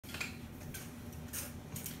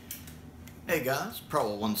Hey guys,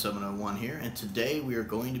 Prowl 1701 here, and today we are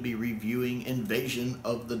going to be reviewing Invasion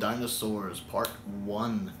of the Dinosaurs, Part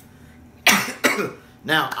 1.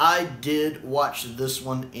 Now, I did watch this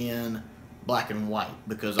one in black and white,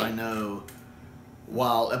 because I know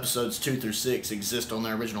while episodes 2 through 6 exist on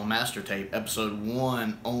their original master tape, episode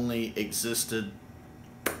 1 only existed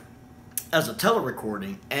as a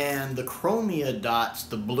telerecording, and the chromia dots,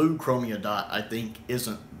 the blue chromia dot, I think,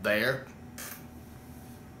 isn't there.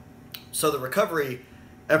 So the recovery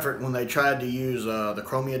effort, when they tried to use the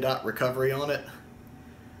chromia dot recovery on it,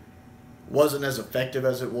 wasn't as effective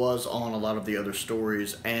as it was on a lot of the other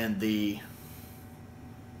stories, and the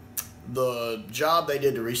job they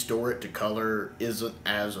did to restore it to color isn't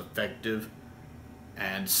as effective,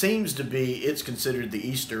 and seems to be, it's considered the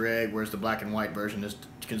Easter egg, whereas the black and white version is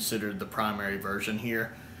considered the primary version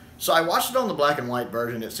here. So I watched it on the black and white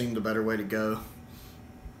version. It seemed the better way to go.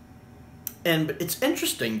 And it's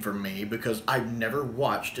interesting for me because I've never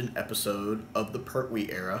watched an episode of the Pertwee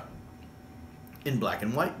era in black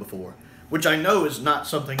and white before, which I know is not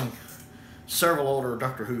something several older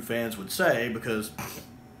Doctor Who fans would say, because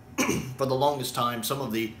for the longest time some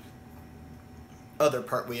of the other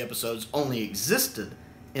Pertwee episodes only existed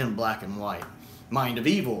in black and white. Mind of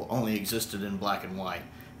Evil only existed in black and white,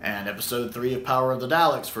 and episode 3 of Power of the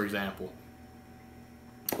Daleks, for example,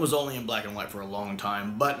 was only in black and white for a long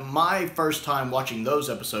time. But my first time watching those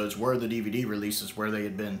episodes were the DVD releases where they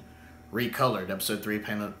had been recolored. Episode 3,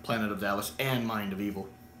 Planet of Dallas, and Mind of Evil.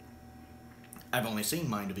 I've only seen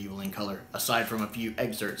Mind of Evil in color, aside from a few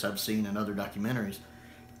excerpts I've seen in other documentaries.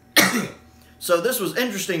 So this was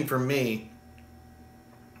interesting for me,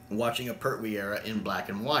 watching a Pertwee era in black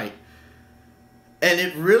and white. And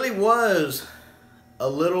it really was a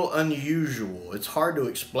little unusual. It's hard to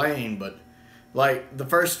explain, but like, the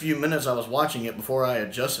first few minutes I was watching it before I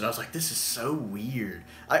adjusted, I was like, this is so weird.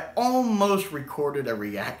 I almost recorded a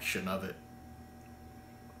reaction of it,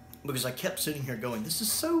 because I kept sitting here going, this is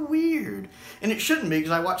so weird. And it shouldn't be,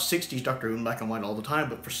 because I watch 60s Doctor Who in black and white all the time,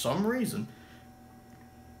 but for some reason,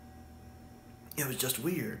 it was just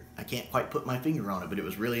weird. I can't quite put my finger on it, but it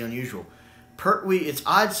was really unusual. Pertwee, it's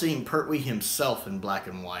odd seeing Pertwee himself in black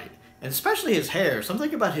and white, and especially his hair.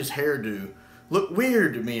 Something about his hairdo looked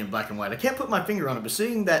weird to me in black and white. I can't put my finger on it, but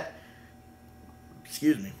seeing that,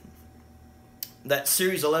 that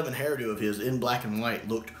Series 11 hairdo of his in black and white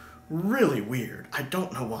looked really weird. I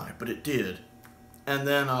don't know why, but it did. And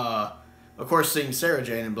then, of course, seeing Sarah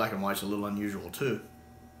Jane in black and white is a little unusual too.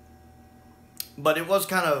 But it was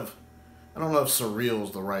kind of, I don't know if surreal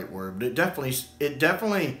is the right word, but it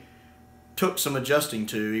definitely took some adjusting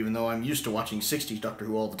to, even though I'm used to watching 60s Doctor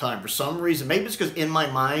Who all the time. For some reason, maybe it's because in my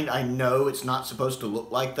mind I know it's not supposed to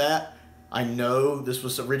look like that. I know this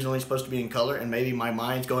was originally supposed to be in color, and maybe my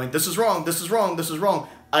mind's going, this is wrong, this is wrong, this is wrong.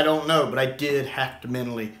 I don't know, but I did have to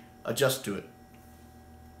mentally adjust to it.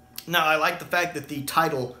 Now, I like the fact that the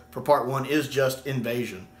title for Part 1 is just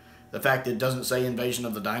Invasion. The fact that it doesn't say Invasion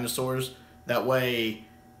of the Dinosaurs. That way,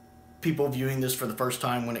 people viewing this for the first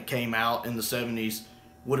time when it came out in the 70s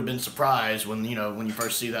would have been surprised when, when you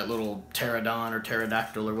first see that little pterodon or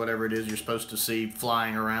pterodactyl or whatever it is you're supposed to see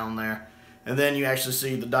flying around there. And then you actually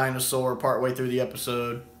see the dinosaur partway through the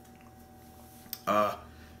episode. Yeah,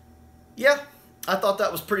 I thought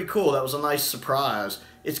that was pretty cool. That was a nice surprise.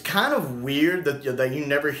 It's kind of weird that you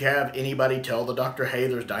never have anybody tell the Doctor, hey,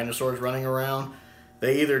 there's dinosaurs running around.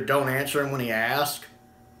 They either don't answer him when he asks,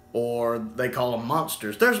 or they call them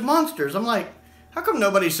monsters. There's monsters! I'm like, how come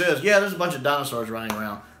nobody says, yeah, there's a bunch of dinosaurs running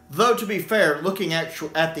around? Though, to be fair, looking at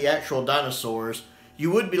the actual dinosaurs,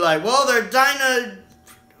 you would be like, well, they're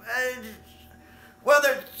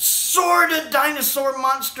they're sort of dinosaur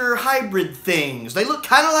monster hybrid things. They look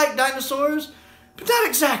kind of like dinosaurs, but not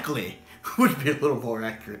exactly. Would be a little more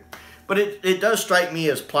accurate. But it does strike me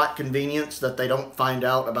as plot convenience that they don't find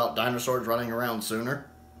out about dinosaurs running around sooner.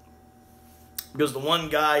 Because the one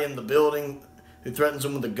guy in the building who threatens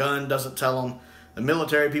him with a gun doesn't tell him. The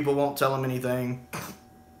military people won't tell him anything.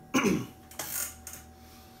 And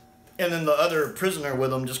then the other prisoner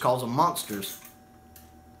with him just calls them monsters.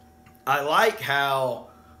 I like how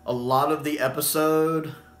a lot of the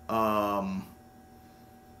episode, well,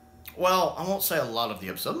 I won't say a lot of the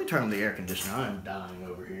episode. Let me turn on the air conditioner. I am dying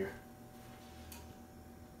over here.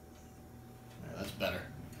 Yeah, that's better.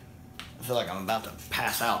 I feel like I'm about to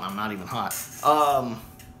pass out and I'm not even hot.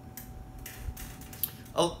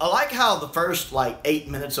 I like how the first, 8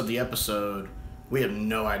 minutes of the episode, we have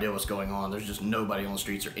no idea what's going on. There's just nobody on the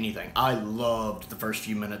streets or anything. I loved the first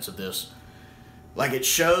few minutes of this. Like, it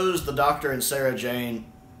shows the Doctor and Sarah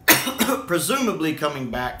Jane presumably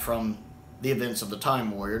coming back from the events of the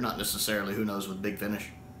Time Warrior, not necessarily, who knows, with Big Finish.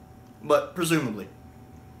 but presumably.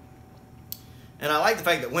 And I like the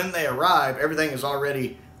fact that when they arrive, everything is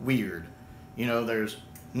already weird. You know, there's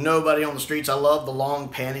nobody on the streets. I love the long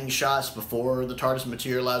panning shots before the TARDIS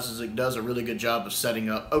materializes. It does a really good job of setting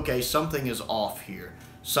up, okay, something is off here.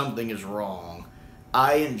 Something is wrong.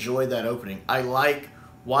 I enjoy that opening. I like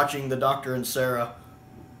watching the Doctor and Sarah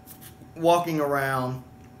walking around,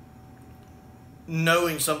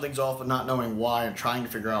 knowing something's off but not knowing why and trying to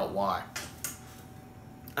figure out why.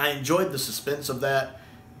 I enjoyed the suspense of that.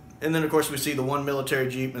 And then, of course, we see the one military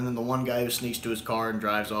jeep and then the one guy who sneaks to his car and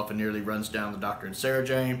drives off and nearly runs down the Doctor and Sarah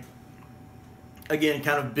Jane. Again,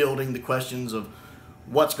 kind of building the questions of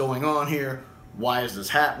what's going on here, why is this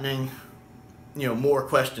happening, you know, more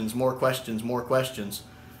questions, more questions, more questions.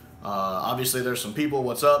 Obviously, there's some people,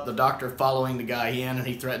 what's up? The Doctor following the guy in, and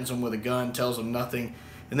he threatens him with a gun, tells him nothing,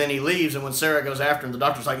 and then he leaves, and when Sarah goes after him, the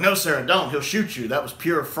Doctor's like, no, Sarah, don't, he'll shoot you. That was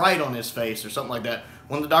pure fright on his face, or something like that.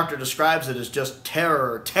 When the Doctor describes it as just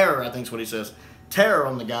terror, I think is what he says, terror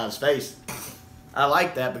on the guy's face. I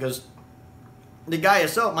like that because the guy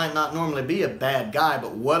himself might not normally be a bad guy,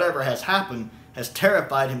 but whatever has happened has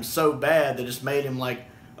terrified him so bad that it's made him like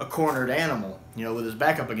a cornered animal, you know, with his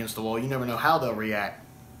back up against the wall. You never know how they'll react.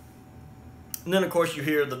 And then, of course, you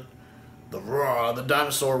hear the roar, the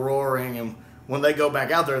dinosaur roaring, and when they go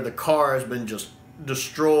back out there, the car has been just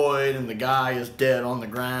destroyed, and the guy is dead on the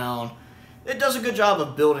ground. It does a good job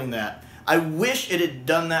of building that. I wish it had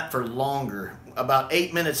done that for longer. About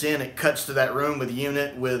 8 minutes in, it cuts to that room with the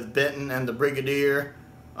unit with Benton and the Brigadier.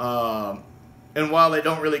 And while they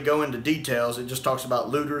don't really go into details, it just talks about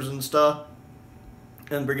looters and stuff.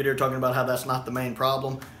 And Brigadier talking about how that's not the main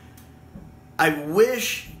problem. I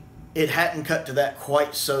wish it hadn't cut to that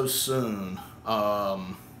quite so soon.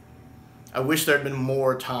 I wish there had been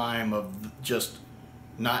more time of just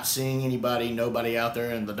not seeing anybody, nobody out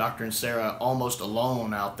there, and the Doctor and Sarah almost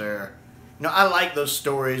alone out there. You know, I like those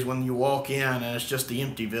stories when you walk in and it's just the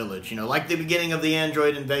empty village. You know, like the beginning of the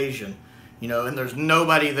android invasion. You know, and there's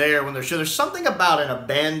nobody there when there's something about an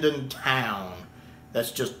abandoned town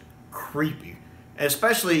that's just creepy.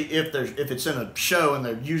 Especially if it's in a show and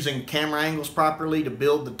they're using camera angles properly to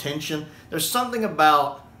build the tension. There's something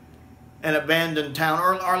about an abandoned town,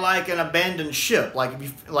 or like an abandoned ship, like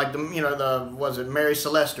was it Mary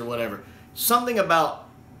Celeste or whatever. Something about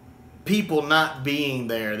people not being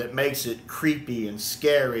there that makes it creepy and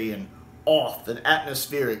scary and off and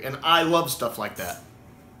atmospheric, and I love stuff like that.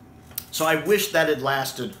 So I wish that had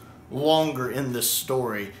lasted longer in this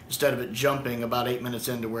story instead of it jumping about 8 minutes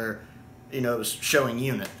into where, you know, it was showing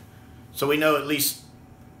unit. So we know at least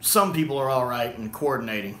some people are all right and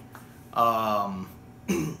coordinating.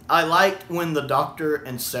 I liked when the Doctor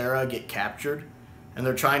and Sarah get captured and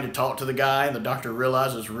they're trying to talk to the guy, and the Doctor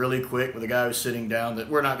realizes really quick with the guy who's sitting down that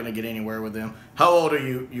we're not going to get anywhere with them. How old are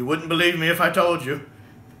you? You wouldn't believe me if I told you.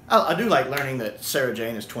 I do like learning that Sarah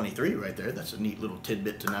Jane is 23 right there. That's a neat little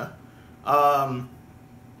tidbit to know.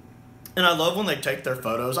 And I love when they take their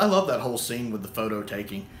photos. I love that whole scene with the photo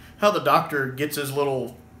taking. How the Doctor gets his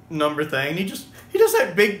little number thing. He does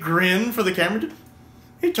that big grin for the camera.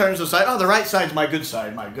 He turns the side. Oh, the right side's my good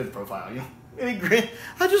side, my good profile. You know? And he grin.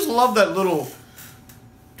 I just love that little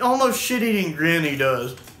almost shit-eating grin he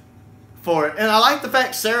does for it. And I like the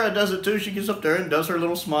fact Sarah does it too. She gets up there and does her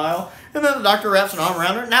little smile. And then the Doctor wraps an arm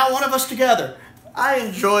around her. Now one of us together. I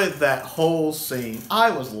enjoyed that whole scene.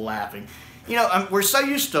 I was laughing. You know, we're so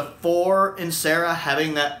used to 4 and Sarah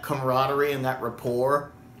having that camaraderie and that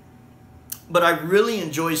rapport. But I really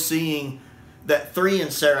enjoy seeing that 3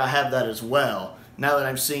 and Sarah have that as well, now that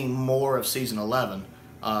I'm seeing more of Season 11.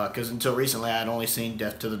 Because until recently I had only seen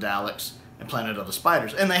Death to the Daleks and Planet of the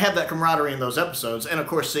Spiders. And they have that camaraderie in those episodes. And of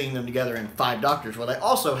course seeing them together in 5 Doctors where they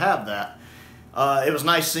also have that. It was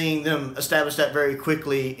nice seeing them establish that very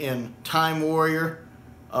quickly in Time Warrior.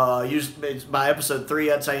 By episode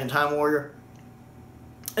 3, I'd say, in Time Warrior.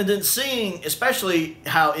 And then seeing, especially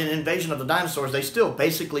how in Invasion of the Dinosaurs, they still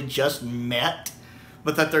basically just met,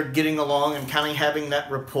 but that they're getting along and kind of having that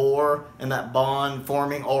rapport and that bond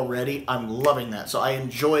forming already. I'm loving that. So I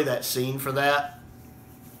enjoy that scene for that,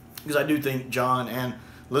 because I do think John and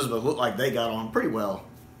Elizabeth look like they got on pretty well,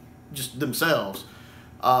 just themselves.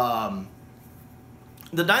 The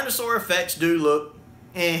dinosaur effects do look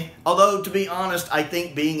although, to be honest, I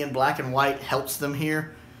think being in black and white helps them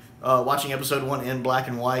here. Watching episode 1 in black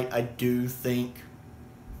and white, I do think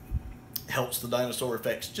helps the dinosaur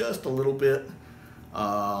effects just a little bit.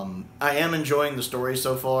 I am enjoying the story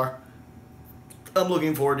so far. I'm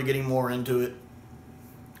looking forward to getting more into it.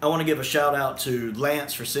 I want to give a shout out to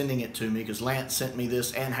Lance for sending it to me, because Lance sent me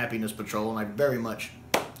this and Happiness Patrol, and I very much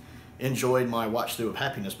enjoyed my watch through of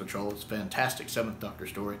Happiness Patrol. It's a fantastic 7th Doctor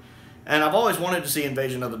story. And I've always wanted to see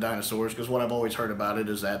Invasion of the Dinosaurs, because what I've always heard about it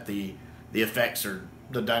is that the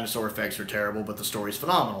dinosaur effects are terrible, but the story's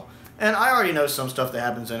phenomenal. And I already know some stuff that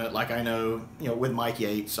happens in it, like I know, with Mike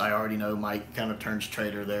Yates, I already know Mike kind of turns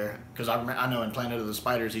traitor there, because I know in Planet of the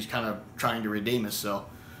Spiders he's kind of trying to redeem himself.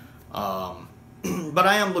 But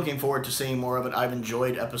I am looking forward to seeing more of it. I've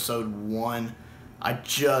enjoyed episode 1. I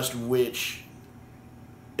just wish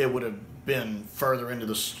it would have been further into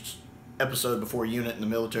the episode before Unit and the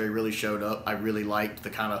military really showed up. I really liked the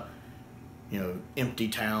kind of, empty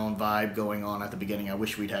town vibe going on at the beginning. I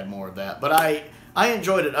wish we'd had more of that. But I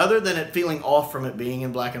enjoyed it, other than it feeling off from it being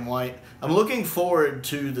in black and white. I'm looking forward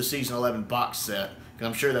to the Season 11 box set, because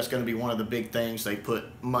I'm sure that's going to be one of the big things they put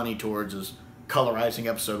money towards, is colorizing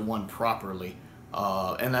episode 1 properly.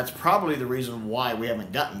 And that's probably the reason why we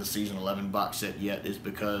haven't gotten the Season 11 box set yet, is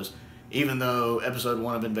because even though episode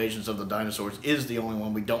 1 of Invasions of the Dinosaurs is the only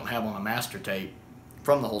one we don't have on a master tape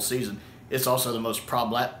from the whole season, it's also the most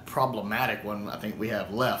problematic one I think we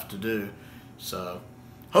have left to do. So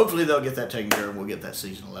hopefully they'll get that taken care of. We'll get that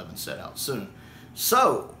Season 11 set out soon.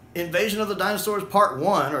 So, Invasion of the Dinosaurs Part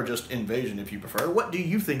 1, or just Invasion if you prefer. What do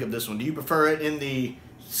you think of this one? Do you prefer it in the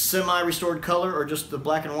semi-restored color or just the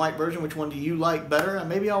black and white version? Which one do you like better? And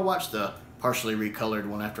maybe I'll watch the partially recolored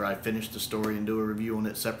one after I finish the story and do a review on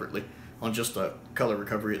it separately, on just the color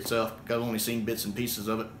recovery itself. I've only seen bits and pieces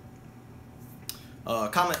of it.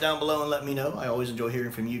 Comment down below and let me know. I always enjoy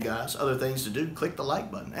hearing from you guys. Other things to do, click the like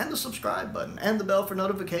button and the subscribe button and the bell for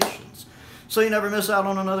notifications, so you never miss out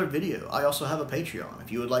on another video. I also have a Patreon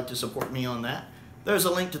if you would like to support me on that. There's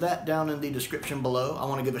a link to that down in the description below. I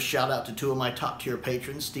want to give a shout out to 2 of my top tier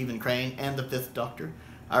patrons, Stephen Crane and the 5th Doctor.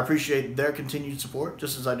 I appreciate their continued support,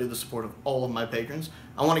 just as I do the support of all of my patrons.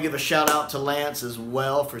 I want to give a shout out to Lance as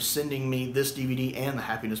well for sending me this DVD and the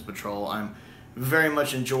Happiness Patrol. I'm very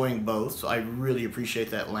much enjoying both, so I really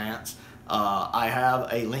appreciate that, Lance. I have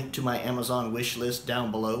a link to my Amazon wish list down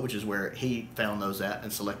below, which is where he found those at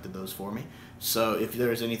and selected those for me. So if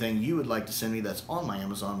there's anything you would like to send me that's on my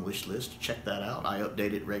Amazon wish list, check that out. I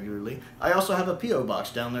update it regularly. I also have a P.O.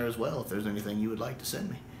 box down there as well if there's anything you would like to send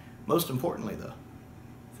me. Most importantly, though,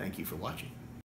 thank you for watching.